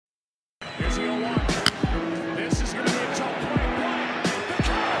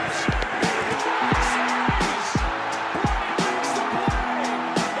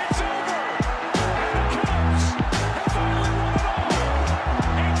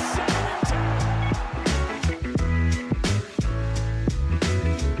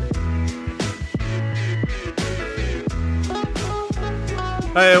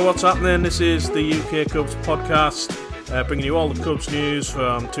Hey, what's happening? This is the UK Cubs podcast, bringing you all the Cubs news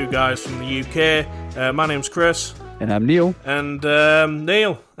from two guys from the UK. My name's Chris. And I'm Neil. And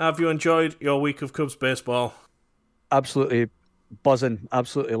Neil, have you enjoyed your week of Cubs baseball? Absolutely buzzing.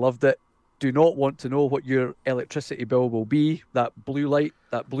 Absolutely loved it. Do not want to know what your electricity bill will be. That blue light,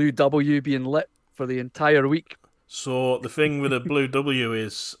 that blue W being lit for the entire week. So the thing with the blue W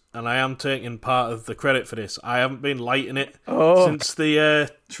is, and I am taking part of the credit for this, I haven't been lighting it since the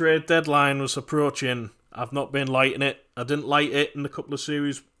trade deadline was approaching. I've not been lighting it. I didn't light it in a couple of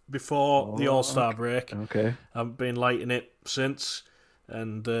series before the All-Star break. Okay. I haven't been lighting it since,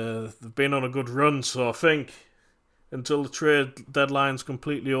 and they've been on a good run, so I think until the trade deadline's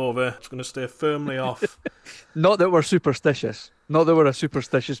completely over, it's going to stay firmly off. Not that we're superstitious. Not that we're a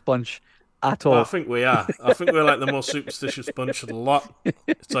superstitious bunch at all. Well, I think we are. I think we're like the most superstitious bunch of the lot.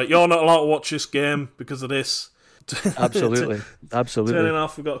 It's like, you're not allowed to watch this game because of this. Absolutely. Absolutely. Turning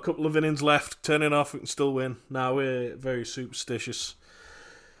off, we've got a couple of innings left. Turning off, we can still win. Now we're very superstitious.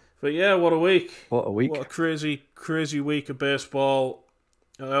 But yeah, what a week. What a week. What a crazy, crazy week of baseball.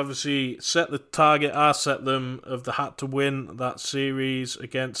 I obviously set the target, I set them, of they had to win that series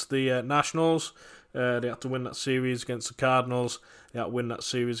against the Nationals. They had to win that series against the Cardinals. They had to win that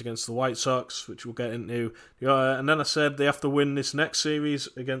series against the White Sox, which we'll get into. And then I said they have to win this next series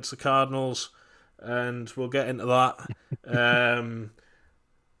against the Cardinals, and we'll get into that.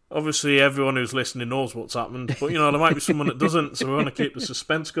 Obviously, everyone who's listening knows what's happened, but there might be someone that doesn't, so we want to keep the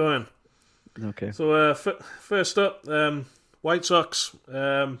suspense going. Okay. So first up, White Sox.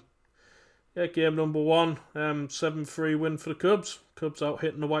 Game number one, 7-3 win for the Cubs. Cubs out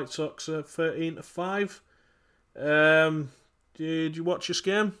hitting the White Sox 13-5. Did you watch this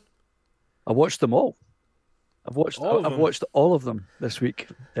game? I watched them all. I've watched all of them this week.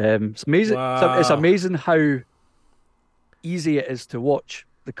 It's amazing. Wow. It's amazing how easy it is to watch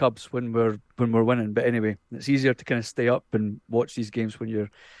the Cubs when we're winning. But anyway, it's easier to kind of stay up and watch these games when you're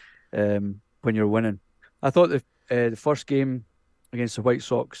winning. I thought the first game against the White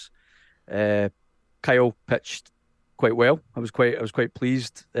Sox, Kyle pitched quite well. I was quite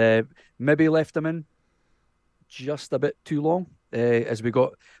pleased. Maybe left him in just a bit too long. I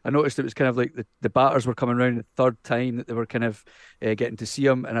noticed it was kind of like the batters were coming around the third time that they were kind of getting to see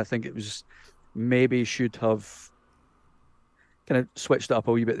him, and I think it was maybe should have kind of switched it up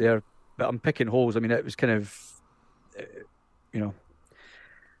a wee bit there. But I'm picking holes. I mean, it was kind of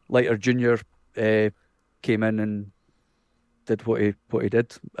Leiter Junior came in and did what he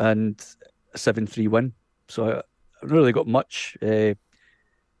did, and a 7-3 win. So I haven't really got much.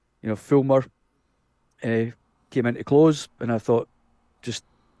 Fulmer came into close, and I thought, just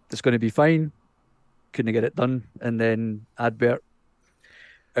it's going to be fine. Couldn't get it done, and then Adbert,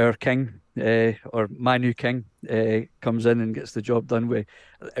 our king, or my new king, comes in and gets the job done. It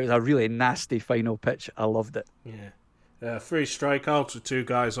was a really nasty final pitch. I loved it. Yeah, 3 strikeouts with 2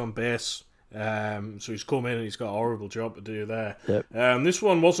 guys on base. So he's come in and he's got a horrible job to do there. Yep. This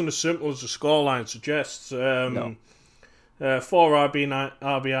one wasn't as simple as the scoreline suggests. No. 4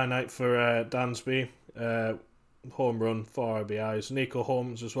 RBI night for Dansby. Home run, 4 RBIs. Nico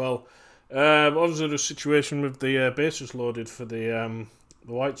Holmes as well. Obviously, the situation with the bases loaded for the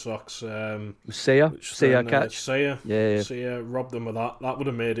White Sox. Seiya catch. Seiya robbed them of that. That would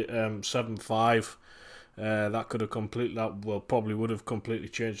have made it 7-5. That could have probably would have completely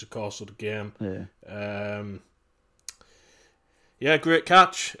changed the course of the game. Great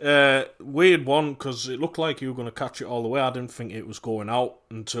catch. Weird one because it looked like he was going to catch it all the way. I didn't think it was going out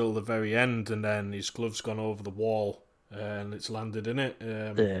until the very end, and then his glove's gone over the wall and it's landed in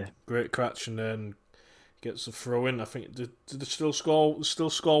it. Great catch, and then gets the throw in. I think did they still score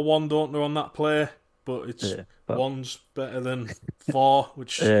 1, don't they, on that play? But it's 1's better than 4,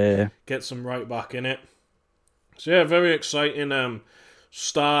 which gets them right back in it. So very exciting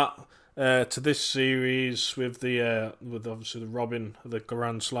start to this series with obviously the robbing of the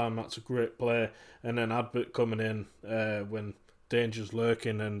Grand Slam. That's a great play, and then Adbert coming in when danger's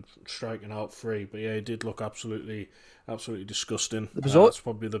lurking and striking out 3. But he did look absolutely disgusting. That's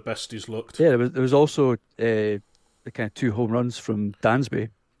probably the best he's looked. Yeah, there was also the kind of 2 home runs from Dansby,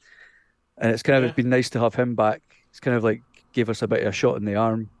 and it's kind of been nice to have him back. It's kind of like gave us a bit of a shot in the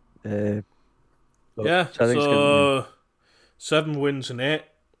arm. So 7 wins and 8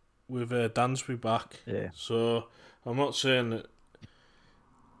 with Dansby back. Yeah. So I'm not saying that.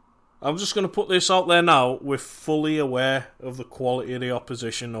 I'm just going to put this out there now. We're fully aware of the quality of the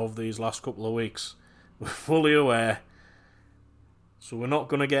opposition over these last couple of weeks. We're fully aware. So we're not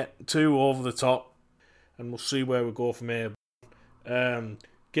going to get too over the top, and we'll see where we go from here.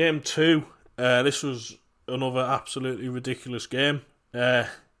 Game 2. This was another absolutely ridiculous game. uh,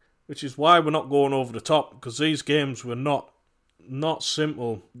 which is why we're not going over the top, because these games were not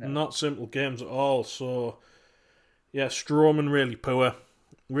simple, No. not simple games at all. So yeah, Strowman really poor,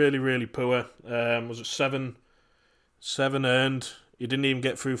 really poor. Was it seven earned? He didn't even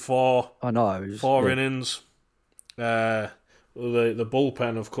get through Oh no, I was four yeah. innings. The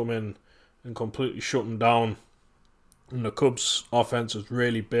bullpen have come in and completely shut him down, and the Cubs' offense has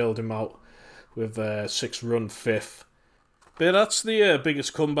really bailed him out with a 6-run fifth. But that's the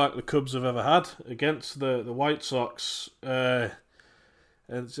biggest comeback the Cubs have ever had against the White Sox. And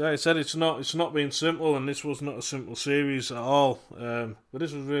as I said, it's not been simple, and this was not a simple series at all. But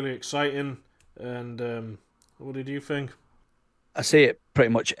this was really exciting. And what did you think? I say it pretty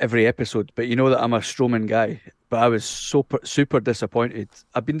much every episode, but you know that I'm a Strowman guy. But I was super disappointed.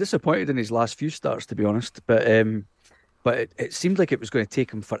 I've been disappointed in his last few starts, to be honest. But it seemed like it was going to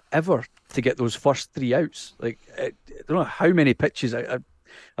take him forever to get those first three outs. Like I don't know how many pitches. I've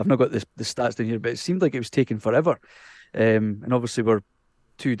not got the stats down here, but it seemed like it was taking forever. And obviously we're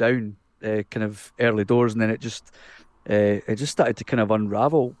two down, kind of early doors, and then it just started to kind of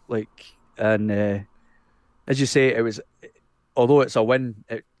unravel. And as you say, it was, although it's a win,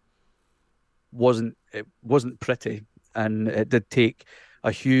 it wasn't pretty, and it did take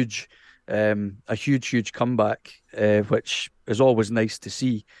a huge comeback, which is always nice to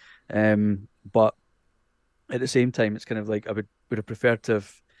see. But at the same time, it's kind of like I would have preferred to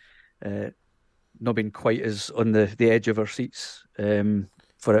have uh, not been quite as on the edge of our seats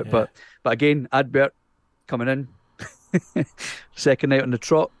for it. Yeah, But again, Adbert coming in second night on the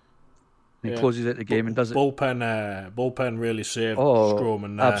trot, and he yeah. closes out the game and does it. Bullpen really saved Oh,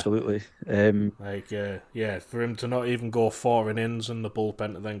 Strowman there. absolutely. Like, yeah, for him to not even go 4 innings and the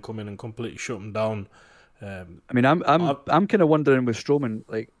bullpen to then come in and completely shut him down. I mean, I'm I, I'm I'm kind of wondering with Strowman,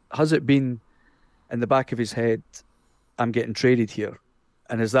 like, has it been in the back of his head, I'm getting traded here?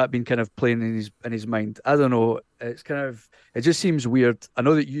 And has that been kind of playing in his mind? I don't know. It just seems weird. I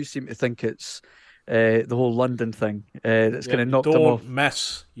know that you seem to think it's the whole London thing that's yeah, kind of knocked him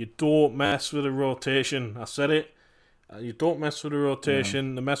off. you don't mess with the rotation. I said it. You don't mess with the No.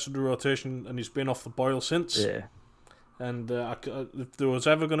 rotation. They mess with the rotation, and he's been off the boil since. Yeah. And if there was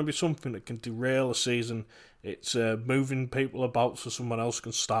ever going to be something that can derail a season, it's moving people about so someone else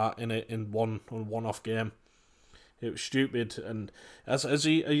can start in it in one-off game. It was stupid, and he hasn't,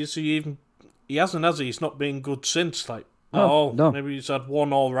 has he? He's not been good since, like, at No, all. no. Maybe he's had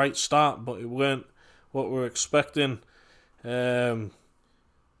one all right start, but it weren't what we were expecting. Um,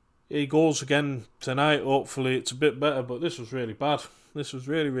 he goes again tonight. Hopefully, it's a bit better. But this was really bad. This was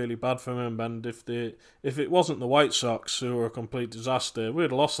really bad for him. And if it wasn't the White Sox who were a complete disaster, we'd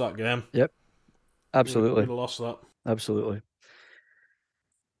have lost that game. Yep. We'd Absolutely. have lost that. Absolutely.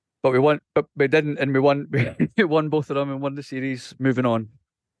 But we won, but we didn't, and we won. We won both of them and won the series. Moving on.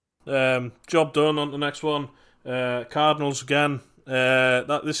 Job done. On the next one. Cardinals again.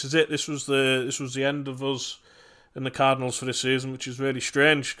 That this is it. This was the end of us and the Cardinals for this season, which is really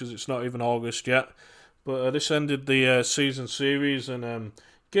strange because it's not even August yet. But this ended the season series, and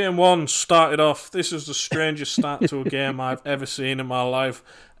game one started off. This is the strangest start to a game I've ever seen in my life,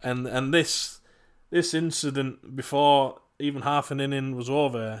 and this incident before even half an inning was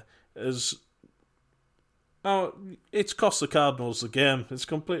over is, oh, it's cost the Cardinals the game. It's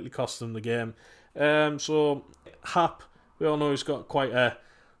completely cost them the game. So Hap, we all know he's got quite a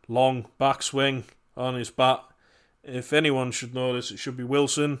long backswing on his bat. If anyone should know this, it should be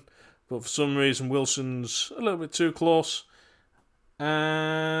Wilson. But for some reason, Wilson's a little bit too close.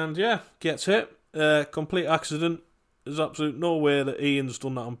 And yeah, gets hit. Complete accident. There's absolute no way that Ian's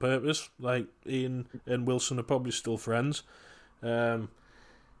done that on purpose. Like, Ian and Wilson are probably still friends. But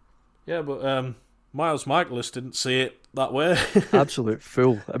Miles Michaelis didn't see it that way. Absolute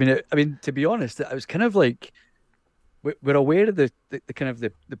fool. I mean, to be honest, I was kind of like, we're aware of the kind of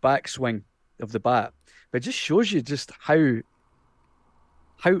the backswing of the bat, but it just shows you just how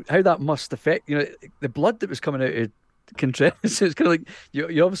that must affect, the blood that was coming out of Contreras. It's kind of like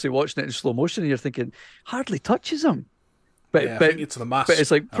you're obviously watching it in slow motion and you're thinking hardly touches him, but Yeah, I but think it's the mask. but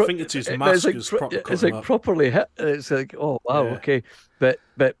it's like I think it's his but it's mask like is proper it's cut him like up. properly hit. It's like, oh wow, Yeah. okay, but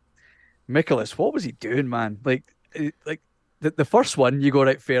Nicholas, what was he doing, man? Like the first one, you go,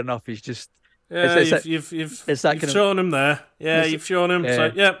 right, fair enough. He's just it's Yeah, it's that you've it's that you've kind of shown him there. Yeah, it's, you've shown him. It's yeah.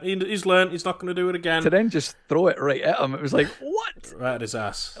 like, yeah, he's learned. He's not going to do it To again. then just throw it right at him, it was like, what? Right at his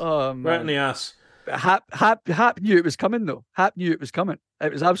ass. Oh Right in man. the ass. But Hap knew it was coming though. Hap knew it was coming.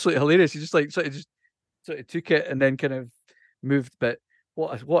 It was absolutely hilarious. He just like sort of took it and then kind of moved. But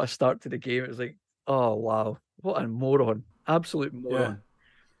what a start to the game. It was like, oh wow, what a moron. Absolute Yeah. moron.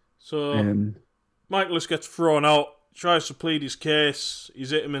 So Um Michaelis gets thrown out. tries to plead his case.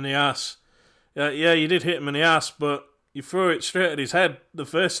 He's hit him in the ass. Yeah, you did hit him in the ass, but you threw it straight at his head the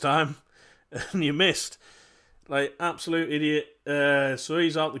first time, and you missed. Like, absolute idiot. So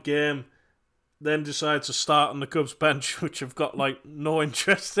he's out the game. Then decides to start on the Cubs bench, which have got like no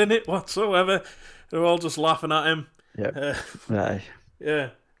interest in it whatsoever. They're all just laughing at him. Aye. Yeah.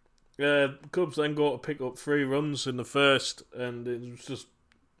 Cubs then go to pick up 3 runs in the first, and it was just...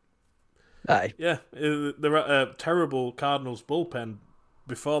 Aye. Yeah, they're at a terrible Cardinals bullpen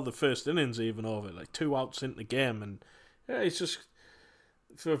before the first innings even over, like 2 outs into the game, and yeah, it's just,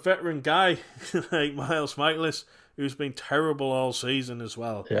 for a veteran guy like Miles Michaelis, who's been terrible all season as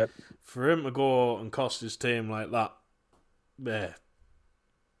well, for him to go and cost his team like that,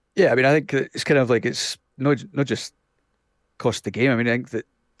 Yeah, I mean, I think it's kind of like, it's not just cost the game. I mean, I think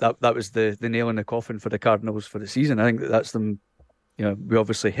that was the nail in the coffin for the Cardinals for the season. I think that's them. We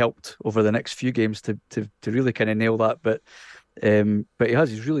obviously helped over the next few games to really kind of nail that, but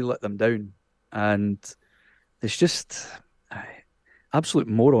he's really let them down, and it's just absolute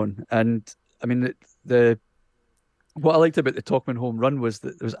moron. And I mean, what I liked about the Tauchman home run was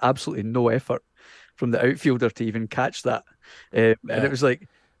that there was absolutely no effort from the outfielder to even catch that, and it was like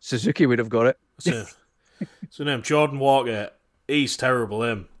Suzuki would have got it. So name Jordan Walker. He's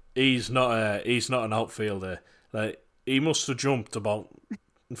terrible. He's not an outfielder. Like, he must have jumped about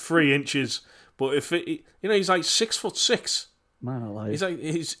 3 inches, but if it, he's like 6'6". Man alive.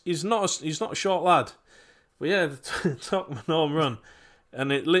 He's not a short lad. But yeah, the Tauchman home run,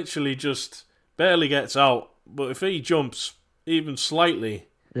 and it literally just barely gets out. But if he jumps even slightly,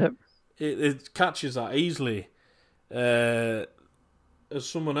 it catches that easily. As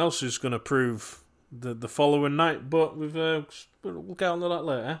someone else who's going to prove the following night, but we'll get on to that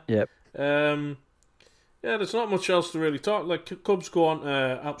later. Yeah, there's not much else to really talk. Like, Cubs go on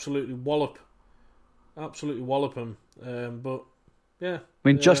to absolutely wallop him. But yeah, I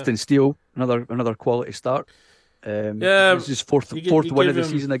mean, Justin Steele, another quality start. It's his fourth win of the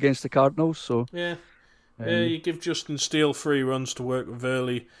season against the Cardinals. So you give Justin Steele 3 runs to work with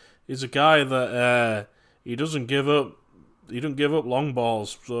early. He's a guy that he doesn't give up. He doesn't give up long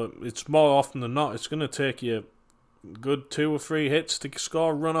balls. So it's more often than not, it's going to take you good 2 or 3 hits to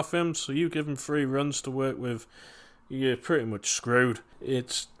score a run off him. So you give him 3 runs to work with, you're pretty much screwed.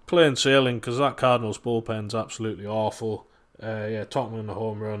 It's plain sailing, because that Cardinals bullpen's absolutely awful. Tauchman the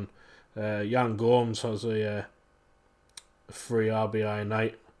home run. Yan Gomes has a 3 RBI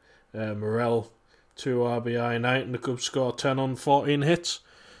night. Morel 2 RBI night, and the Cubs score 10 on 14 hits.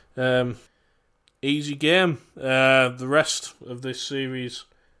 Easy game. The rest of this series.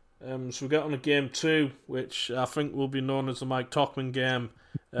 So we get on to game 2, which I think will be known as the Mike Tauchman game.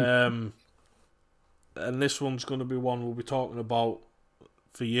 And this one's going to be one we'll be talking about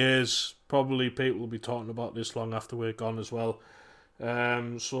for years. Probably people will be talking about this long after we're gone as well.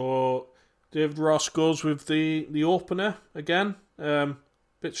 So David Ross goes with the opener again.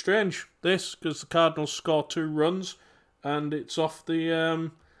 Bit strange, this, because the Cardinals score 2 runs, and it's off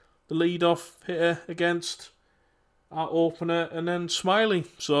the lead-off hitter against our opener, and then Smiley.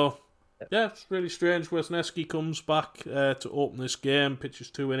 So, yeah, it's really strange. Wesneski comes back to open this game, pitches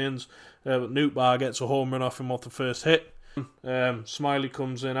 2 innings, but Nootbaar gets a home run off him off the first hit. Smiley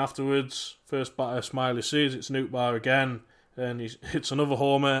comes in afterwards. First batter Smiley sees, it's Nootbaar again, and he hits another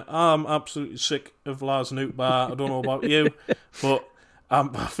homer. I'm absolutely sick of Lars Nootbaar. I don't know about you, but I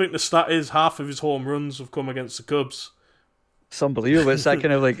think the stat is half of his home runs have come against the Cubs. It's unbelievable. It's that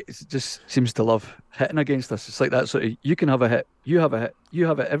kind of like, it just seems to love hitting against us. It's like that sort of, you can have a hit, you have a hit, you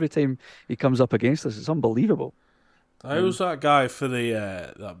have it every time he comes up against us. It's unbelievable. Who's that guy for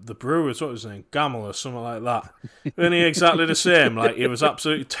the Brewers? What was his name? Gamble or something like that. Wasn't he exactly the same? Like, he was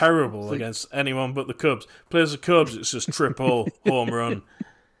absolutely terrible against anyone but the Cubs. Plays the Cubs, it's just triple home run.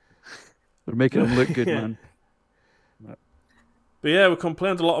 They're making him look good, man. But yeah, we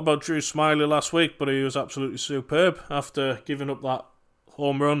complained a lot about Drew Smiley last week, but he was absolutely superb after giving up that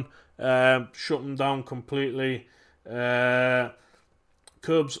home run. Shut him down completely.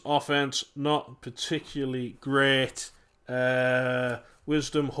 Cubs offense, not particularly great.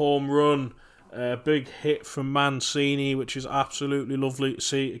 Wisdom home run. Big hit from Mancini, which is absolutely lovely to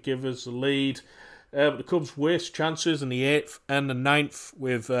see to give us the lead. But the Cubs waste chances in the 8th and the 9th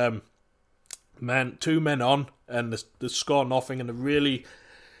with 2 men on, and they score nothing, and they really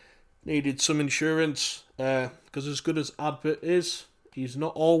needed some insurance, because as good as Adbert is, he's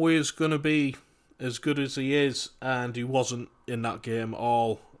not always going to be as good as he is, and he wasn't in that game at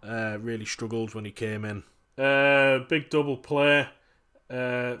all. Really struggled when he came in. Big double play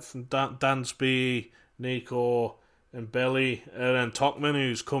from Dansby, Nico and Belly, and then Tauchman,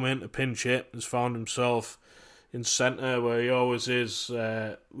 who's come in to pinch hit, has found himself in centre where he always is.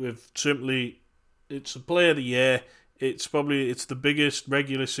 With simply, it's a player of the year. It's the biggest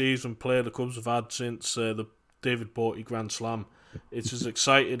regular season player the Cubs have had since the David Boaty Grand Slam. It's as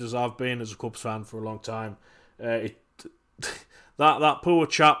excited as I've been as a Cubs fan for a long time. That poor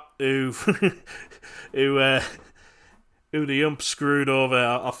chap who who the ump screwed over.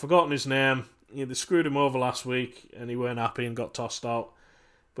 I've forgotten his name. They screwed him over last week, and he weren't happy and got tossed out.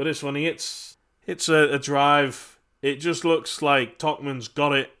 But this one, he hits a drive. It just looks like Tauchman's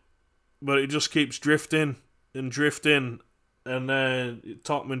got it, but it just keeps drifting and drifting, and then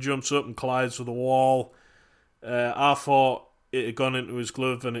Tauchman jumps up and collides with the wall. I thought it had gone into his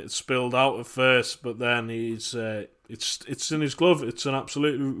glove and it spilled out at first, but then it's in his glove. It's an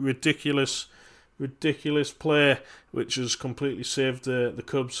absolutely ridiculous play, which has completely saved the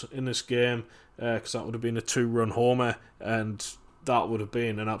Cubs in this game, because that would have been a 2-run homer, and that would have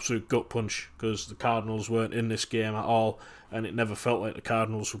been an absolute gut punch because the Cardinals weren't in this game at all, and it never felt like the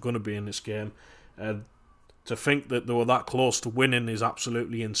Cardinals were going to be in this game. To think that they were that close to winning is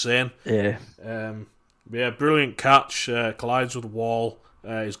absolutely insane. Yeah. Brilliant catch. Collides with the wall.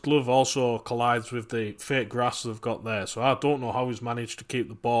 His glove also collides with the fake grass they've got there. So I don't know how he's managed to keep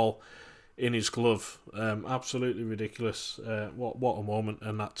the ball in his glove. Absolutely ridiculous. What a moment,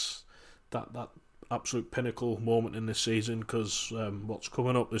 and that's that absolute pinnacle moment in this season, because what's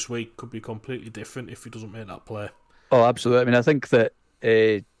coming up this week could be completely different if he doesn't make that play. Oh, absolutely. I mean, I think that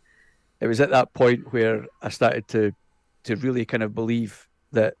it was at that point where I started to really kind of believe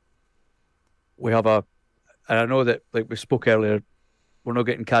that we have and I know that, like we spoke earlier, we're not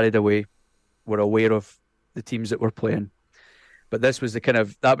getting carried away. We're aware of the teams that we're playing. But this was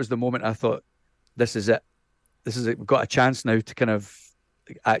that was the moment I thought, this is it. This is it. We've got a chance now to kind of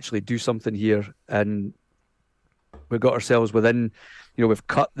actually do something here. And we've got ourselves within, we've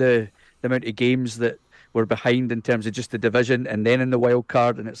cut the amount of games that we're behind in terms of just the division and then in the wild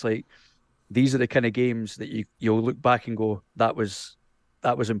card. And it's like, these are the kind of games that you'll look back and go, that was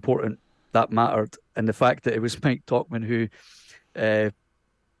important, that mattered. And the fact that it was Mike Tauchman who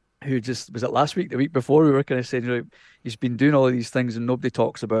just, was it last week, the week before, we were kind of saying, he's been doing all of these things and nobody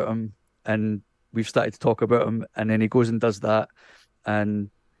talks about him, and we've started to talk about him, and then he goes and does that, and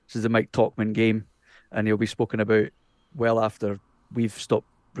this is the Mike Tauchman game, and he'll be spoken about well after we've stopped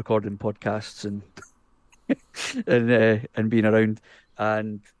recording podcasts and and being around.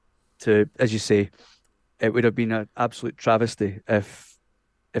 And to, as you say, it would have been an absolute travesty if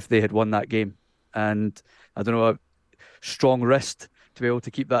they had won that game. And I don't know, a strong wrist to be able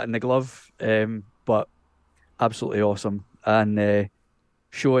to keep that in the glove, but absolutely awesome, and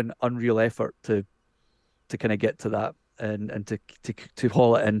showing unreal effort to kind of get to that, and to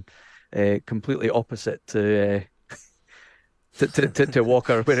haul it in, completely opposite to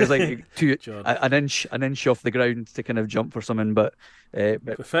Walker, where it's like an inch off the ground to kind of jump for something, but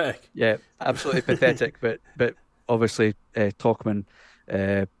pathetic. Yeah, absolutely pathetic. But obviously Tauchman,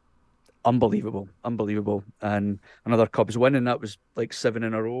 unbelievable, and another Cubs win, and that was like 7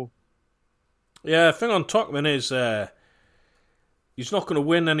 in a row. Yeah, the thing on Tauchman is he's not going to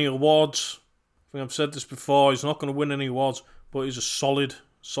win any awards. I think I've said this before. He's not going to win any awards, but he's a solid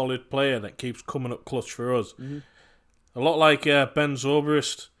player that keeps coming up clutch for us. Mm-hmm. A lot like Ben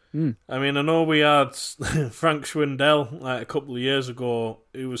Zobrist. I mean, I know we had Frank Schwindel a couple of years ago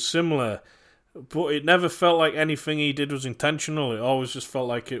who was similar, but it never felt like anything he did was intentional. It always just felt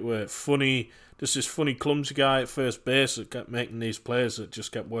like it were funny, just this funny, clumsy guy at first base that kept making these plays that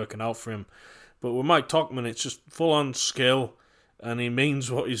just kept working out for him. But with Mike Tauchman, it's just full-on skill, and he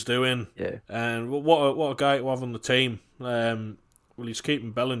means what he's doing. Yeah. And what a guy to have on the team. Well, he's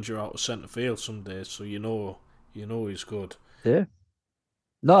keeping Bellinger out of centre field some days, so you know he's good. Yeah.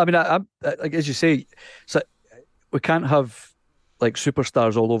 No, I mean, I'm like, as you say, so we can't have like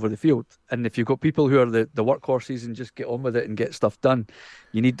superstars all over the field. And if you've got people who are the workhorses and just get on with it and get stuff done,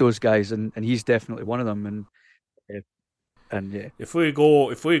 you need those guys, and he's definitely one of them. And yeah, if we go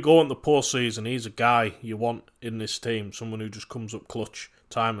in the postseason, he's a guy you want in this team, someone who just comes up clutch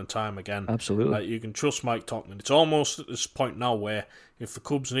time and time again. Absolutely. Like, you can trust Mike Tauchman. It's almost at this point now where if the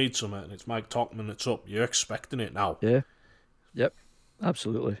Cubs need something and it's Mike Tauchman that's up, you're expecting it now. Yeah. Yep.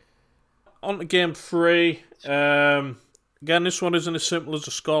 Absolutely. On to game 3. Again, this one isn't as simple as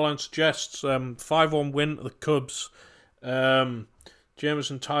the scoreline suggests. 5-1 win to the Cubs.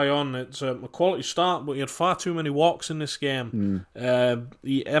 Jameson Taillon, it's a quality start, but he had far too many walks in this game.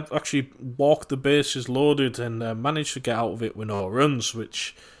 He actually walked the bases loaded and managed to get out of it with no runs,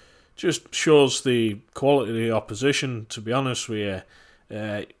 which just shows the quality of the opposition, to be honest with you.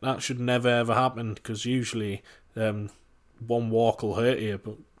 That should never ever happen, because usually one walk will hurt you,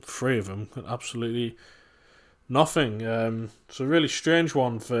 but 3 of them absolutely Nothing. It's a really strange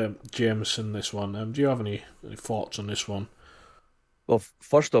one for Jameson, this one. Do you have any thoughts on this one? Well,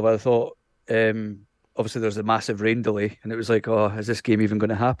 first off, I thought obviously there's a massive rain delay, and it was like, oh, is this game even going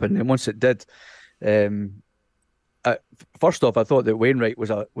to happen? And once it did, um, I, first off, I thought that Wainwright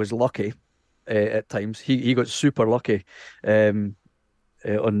was lucky at times. He got super lucky um,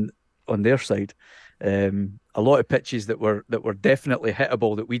 on their side. A lot of pitches that were definitely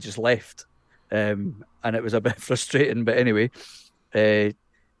hittable that we just left, and it was a bit frustrating. But anyway, uh,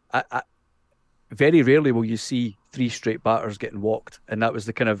 I very rarely will you see three straight batters getting walked, and that was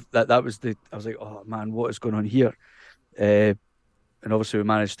the kind of that was the I was like, oh man, what is going on here? Uh, and obviously we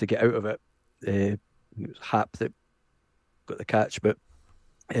managed to get out of it. It was Hap that got the catch, but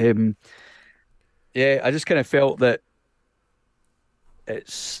um, yeah, I just kind of felt that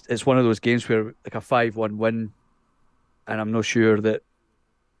it's one of those games where like a 5-1 win, and I'm not sure that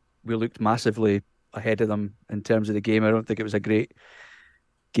we looked massively ahead of them in terms of the game. I don't think it was a great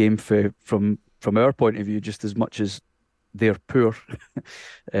game from our point of view, just as much as they're poor.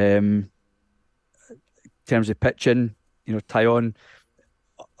 In terms of pitching, Tyon,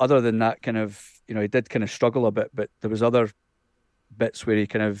 other than that, kind of, he did kind of struggle a bit, but there was other bits where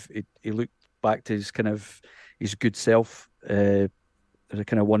he looked back to his good self. There's a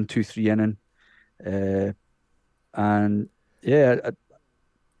kind of 1, 2, 3 inning, and yeah, I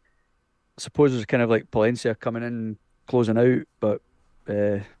suppose it's kind of like Palencia coming in, closing out, but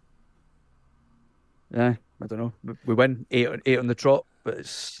yeah, I don't know. We win eight on the trot, but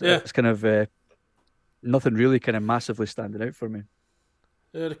Yeah. it's kind of nothing really kind of massively standing out for me.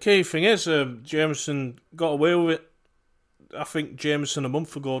 The key thing is, Jameson got away with it. I think Jameson a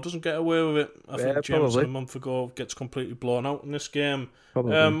month ago doesn't get away with it. I Yeah, think Jameson probably, a month ago gets completely blown out in this game.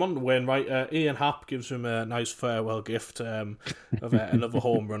 probably. On the Wainwright, Ian Happ gives him a nice farewell gift of another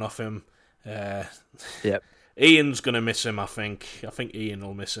home run off him. Yep. Ian's going to miss him, I think. I think Ian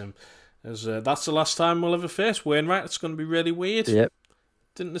will miss him. As that's the last time we'll ever face Wainwright. It's going to be really weird. Yep.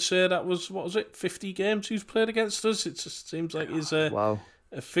 Didn't they say that was, what was it, 50 games he's played against us? It just seems like he's a Wow.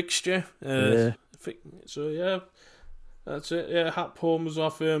 fixture. Yeah. So, yeah, that's it. Yeah, Hap homers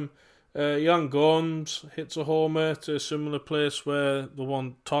off him. Jan Gomes hits a homer to a similar place where the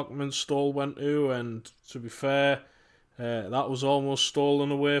one Tauchman stole went to, and to be fair, that was almost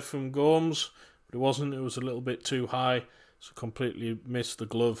stolen away from Gomes, but it wasn't. It was a little bit too high, so completely missed the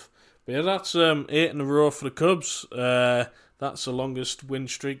glove. But yeah, that's 8 in a row for the Cubs. That's the longest win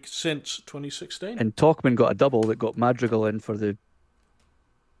streak since 2016. And Tauchman got a double that got Madrigal in for the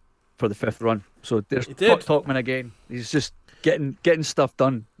fifth run. So there's He did. Tauchman again. He's just getting stuff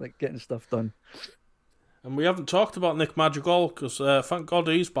done, like getting stuff done. And we haven't talked about Nick Madrigal because thank God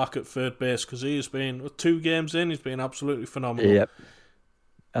he's back at third base because he's been, with 2 games in, he's been absolutely phenomenal. Yep.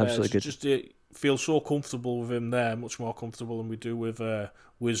 Absolutely good. Just feel so comfortable with him there, much more comfortable than we do with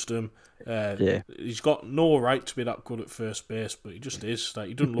Wisdom. Yeah. He's got no right to be that good at first base, but he just is. Like,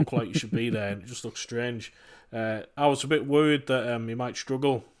 he doesn't look like he should be there, and it just looks strange. I was a bit worried that he might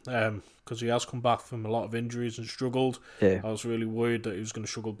struggle because he has come back from a lot of injuries and struggled. Yeah. I was really worried that he was going to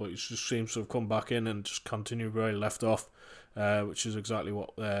struggle, but he just seems to have come back in and just continued where he left off, which is exactly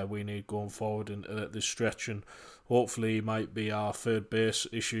what we need going forward at this stretch. And hopefully, he might be our third base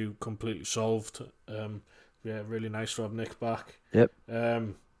issue completely solved. Yeah, really nice to have Nick back. Yep.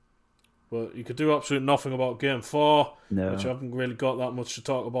 But you could do absolutely nothing about Game 4, No. which I haven't really got that much to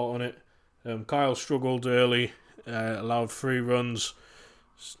talk about on it. Kyle struggled early, allowed 3 runs,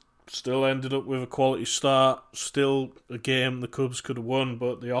 still ended up with a quality start, still a game the Cubs could have won,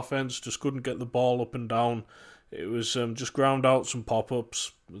 but the offense just couldn't get the ball up and down. It was just ground out some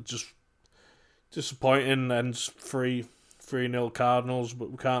pop-ups, just disappointing, and 3-0 Cardinals,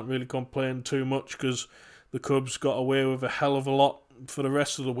 but we can't really complain too much because the Cubs got away with a hell of a lot for the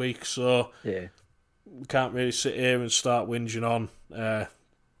rest of the week, so Yeah. we can't really sit here and start whinging on, No.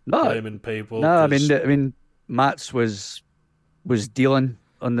 blaming people. No. I 'cause- mean, Mats was dealing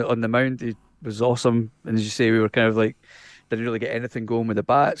on the mound. He was awesome, and as you say, we were kind of like didn't really get anything going with the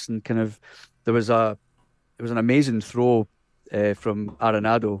bats, and kind of there was an amazing throw from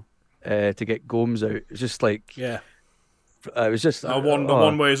Arenado to get Gomes out. It was just like yeah. it was just The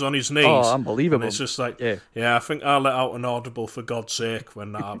one where he's on his knees. Oh, unbelievable! And it's just like, yeah, I think I let out an audible for God's sake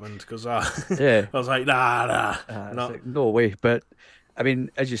when that happened because I yeah. was like, nah. It's No. like, no way. But I mean,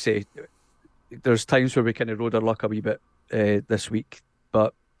 as you say, there's times where we kind of rode our luck a wee bit this week,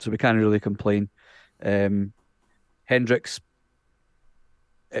 but so we can't really complain. Hendricks,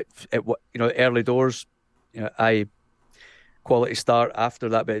 early doors, I quality start after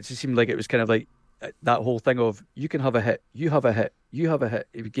that, but it just seemed like it was kind of like that whole thing of you can have a hit, you have a hit, you have a hit.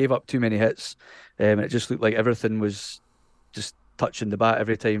 He gave up too many hits, and it just looked like everything was just touching the bat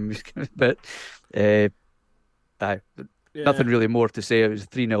every time. But uh, aye, Yeah, nothing really more to say. It was a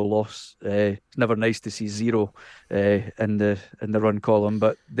 3-0 loss. It's never nice to see zero in the run column,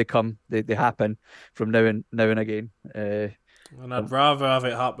 but they happen from now and again. and I'd rather have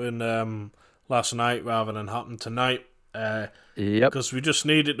it happen last night rather than happen tonight. Yep. Because we just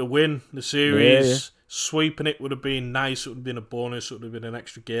needed to win the Yeah, yeah. series. Sweeping it would have been nice. It would have been a bonus. It would have been an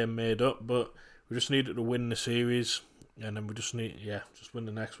extra game made up. But we just needed to win the series, and then we just just win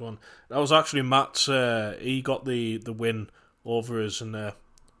the next one. That was actually Matt's. He got the win over us in the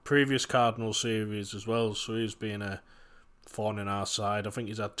previous Cardinal series as well. So he's been a thorn in our side. I think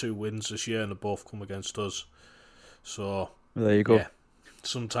he's had 2 wins this year, and they both come against us. So Well, there you go. yeah,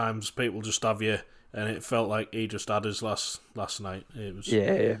 sometimes people just have you. And it felt like he just had his last night. It was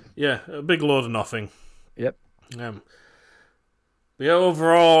Yeah, yeah. a big load of nothing. Yep. But yeah,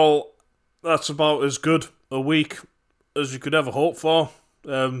 overall, that's about as good a week as you could ever hope for.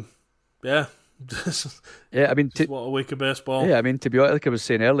 Yeah, Yeah, I mean, what a week of baseball. yeah, I mean, to be honest, like I was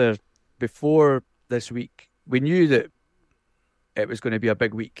saying earlier, before this week, we knew that it was going to be a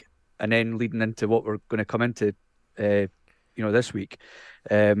big week, and then leading into what we're going to come into, this week,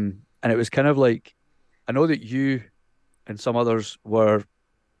 and it was kind of like, I know that you and some others were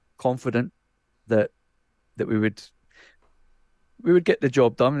confident that we would get the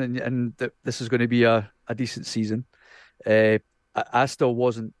job done, and that this is going to be a decent season. I still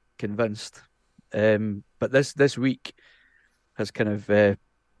wasn't convinced, but this week has kind of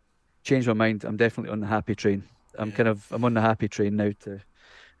changed my mind. I'm definitely on the happy train. Yeah. I'm on the happy train now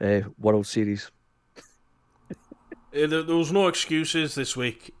to World Series. There was no excuses this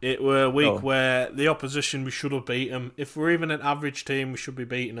week. It were a week No, where the opposition, we should have beat them. If we're even an average team, we should be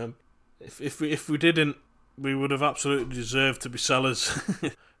beating them. If we didn't, we would have absolutely deserved to be sellers.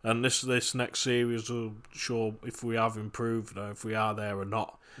 And this next series will show if we have improved or if we are there or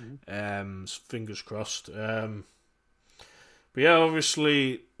not. Fingers crossed. But yeah,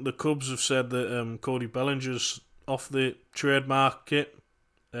 obviously the Cubs have said that Cody Bellinger's off the trade market.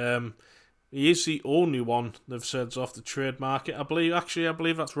 He is the only one they've said's off the trade market. I believe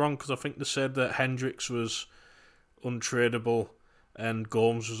that's wrong because I think they said that Hendricks was untradeable and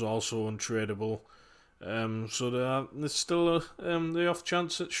Gomes was also untradeable. So there's still the off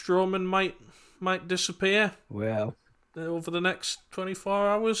chance that Stroman might disappear well, over the next 24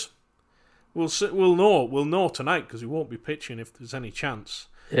 hours. We'll know tonight because he won't be pitching if there's any chance.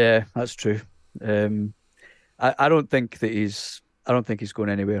 yeah, that's true. I don't think he's going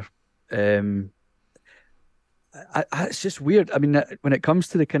anywhere. Um, it's just weird. I mean, when it comes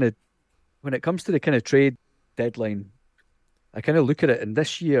to the kind of trade deadline, I kind of look at it, and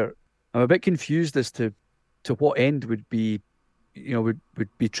this year I'm a bit confused as to what end would be, would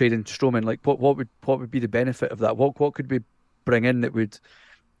be trading Strowman. Like, what would be the benefit of that? What could we bring in that would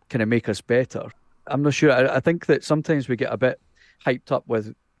kind of make us better? I'm not sure. I think that sometimes we get a bit hyped up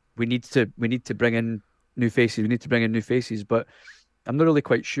with we need to bring in new faces. We need to bring in new faces, but I'm not really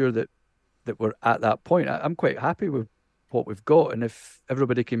quite sure that we're at that point. I'm quite happy with what we've got, and if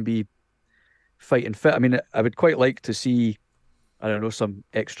everybody can be fighting fit, I mean, I would quite like to see, I don't know, some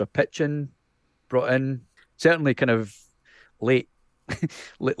extra pitching brought in. Certainly, kind of late,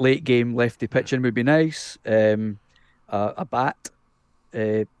 late game lefty pitching would be nice. A bat,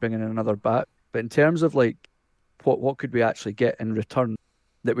 bringing in another bat. But in terms of like, what could we actually get in return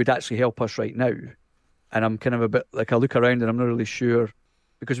that would actually help us right now? And I'm kind of a bit like, I look around and I'm not really sure,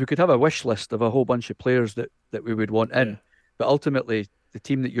 because we could have a wish list of a whole bunch of players that we would want Yeah. in, but ultimately the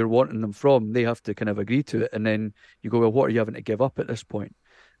team that you're wanting them from, they have to kind of agree to it, and then you go, well, what are you having to give up at this point?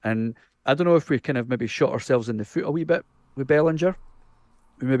 And I don't know if we kind of maybe shot ourselves in the foot a wee bit with Bellinger.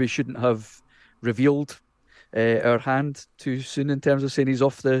 We maybe shouldn't have revealed our hand too soon in terms of saying he's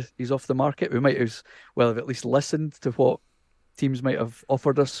off the market. We might as well have at least listened to what teams might have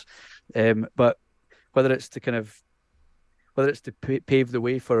offered us, but whether it's to kind of whether it's to pave the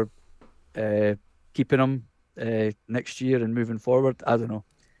way for keeping him next year and moving forward, I don't know.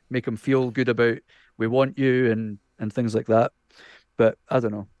 Make him feel good about we want you and things like that. But I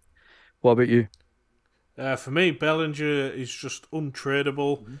don't know. What about you? For me, Bellinger is just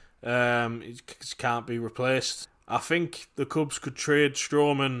untradeable. Mhm. He can't be replaced. I think the Cubs could trade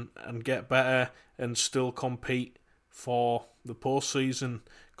Stroman and get better and still compete for the postseason,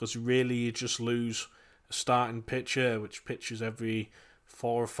 because really you just lose a starting pitcher which pitches every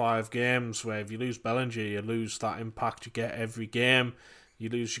 4 or 5 games, where if you lose Bellinger you lose that impact you get every game. You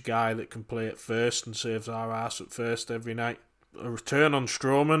lose your guy that can play at first and saves our ass at first every night. a return on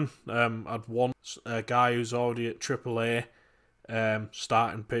Strowman. I'd want a guy who's already at AAA,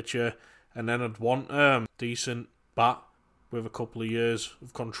 starting pitcher, and then I'd want decent bat with a couple of years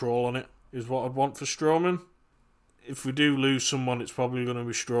of control on it. Is what I'd want for Strowman. If we do lose someone, it's probably going to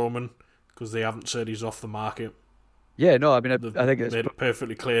be Strowman because they haven't said he's off the market. Yeah, no, I mean, They've I think it's made it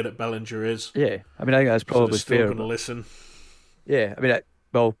perfectly clear that Bellinger is, yeah. I mean, I think that's so they're probably still fair, going to but listen. yeah, I mean,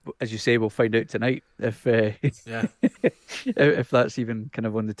 well, as you say, we'll find out tonight if Yeah, if that's even kind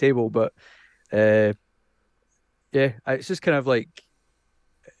of on the table. But uh, yeah, it's just kind of like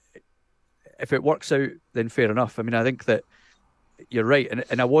if it works out, then fair enough. I mean, I think that you're right,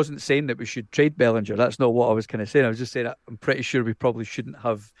 and I wasn't saying that we should trade Bellinger. That's not what I was kind of saying. I was just saying I'm pretty sure we probably shouldn't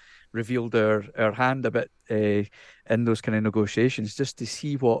have revealed our hand a bit in those kind of negotiations, just to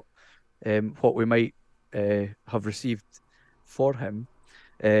see what we might have received for him.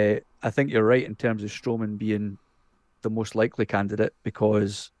 I think you're right in terms of Strowman being the most likely candidate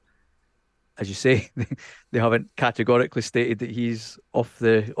because, as you say, they haven't categorically stated that he's off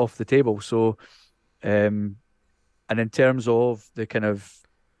the table. So, um, and in terms of the kind of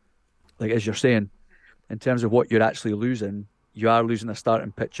like as you're saying, in terms of what you're actually losing, you are losing a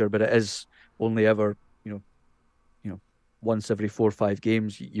starting pitcher, but it is only ever you know you know once every 4 or 5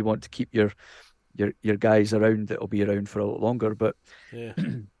 games. You want to keep your guys around that'll be around for a lot longer. But yeah,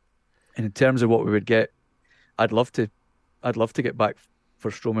 and in terms of what we would get, I'd love to I'd love to get back for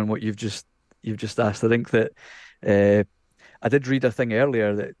Strowman what you've just asked. I think that uh, I did read a thing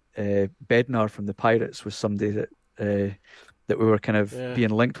earlier that Bednar from the Pirates was somebody that we were kind of yeah, being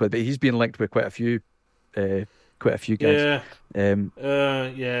linked with, but he's being linked with uh, quite a few guys. yeah. Um,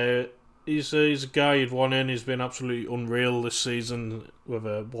 Yeah. He's a guy you'd want in. He's been absolutely unreal this season with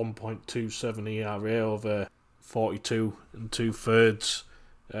a 1.27 ERA over 42 and two thirds.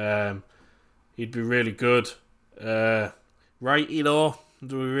 He'd be really good. Righty though,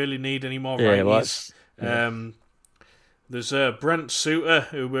 do we really need any more yeah, well, righties? that's yeah, There's Brent Suter,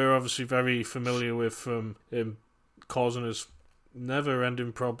 who we're obviously very familiar with from him causing us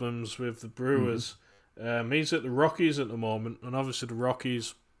never-ending problems with the hmm Brewers. He's at the Rockies at the moment, and obviously the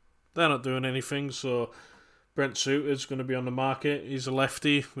Rockies, they're not doing anything, so Brent Suter's going to be on the market. He's a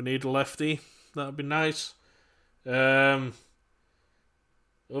lefty. We need a lefty. That'd be nice. Um,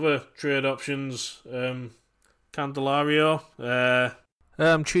 Other trade options, Candelario.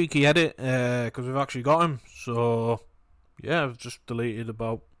 Cheeky edit, because we've actually got him. So, yeah, I've just deleted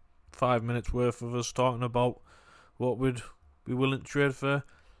about 5 minutes worth of us talking about what we'd be willing to trade for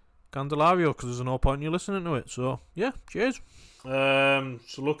Candelario, because there's no point in you listening to it. So, yeah, cheers. So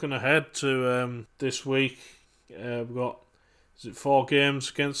looking ahead to this week, we've got, is it 4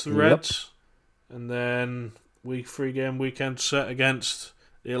 games against the yep. Reds, and then 3 game weekend set against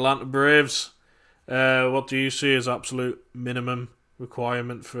the Atlanta Braves. What do you see as absolute minimum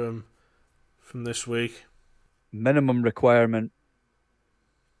requirement from this week? Minimum requirement.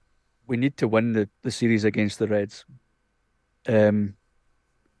 We need to win the series against the Reds. Um,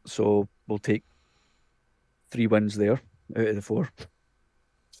 so we'll take 3 wins there out of the 4.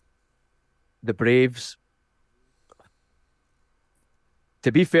 The Braves,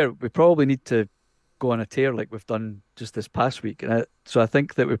 to be fair, we probably need to go on a tear like we've done just this past week, and so I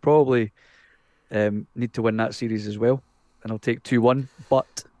think that we probably need to win that series as well. And I'll take 2-1,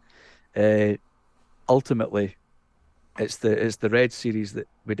 but uh, ultimately it's the Red series that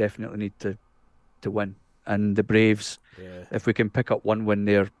we definitely need to win. And the Braves, Yeah, if we can pick up 1 win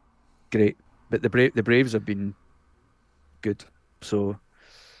there, great. But the Braves have been good, so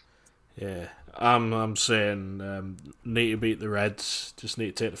yeah. I'm saying need to beat the Reds. Just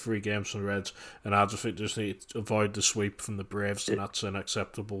need to take the 3 games from the Reds, and I just think just need to avoid the sweep from the Braves, and it, that's an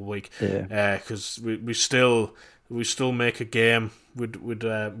acceptable week. yeah, Because we still make a game.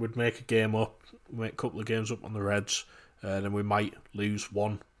 We'd make a game up, make a couple of games up on the Reds, and then we might lose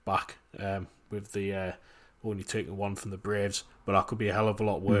one back. With the only taking 1 from the Braves, but that could be a hell of a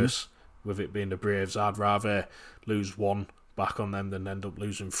lot hmm worse with it being the Braves. I'd rather lose 1 back on them than end up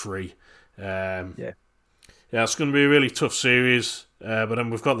losing 3. yeah, Yeah, it's going to be a really tough series, but then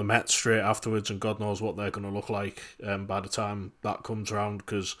we've got the Mets straight afterwards, and God knows what they're going to look like by the time that comes around,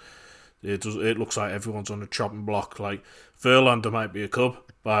 because it looks like everyone's on the chopping block. Like, Verlander might be a Cub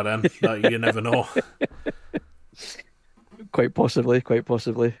by then. Like, you never know. quite possibly, quite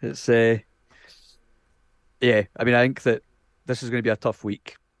possibly. It's yeah. I mean, I think that this is going to be a tough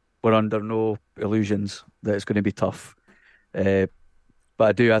week. We're under no illusions that it's going to be tough. Uh,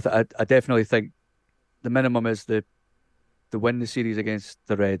 but I definitely think the minimum is the win the series against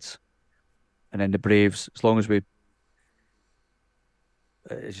the Reds, and then the Braves. As long as we,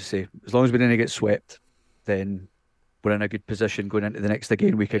 as you say, as long as we didn't get swept, then we're in a good position going into the next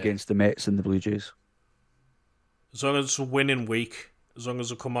again week Yeah. against the Mets and the Blue Jays. As long as it's a winning week, as long as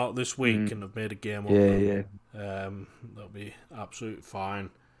they come out this week Mm. and have made a game of Yeah, them, yeah, that'll be absolutely fine.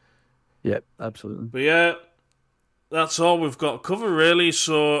 yeah, absolutely. But yeah, that's all we've got to cover, really.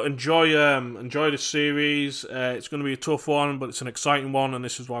 So enjoy the series. It's going to be a tough one, but it's an exciting one, and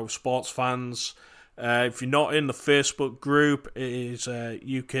this is why we're sports fans. If you're not in the Facebook group, it is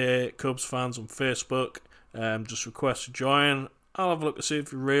UK Cubs fans on Facebook. Just request to join. I'll have a look to see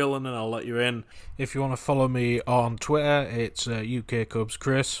if you're real, and then I'll let you in. If you want to follow me on Twitter, it's UK Cubs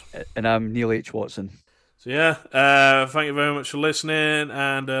Chris. And I'm Neil H. Watson. So yeah, thank you very much for listening,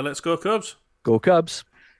 and let's go Cubs. Go Cubs.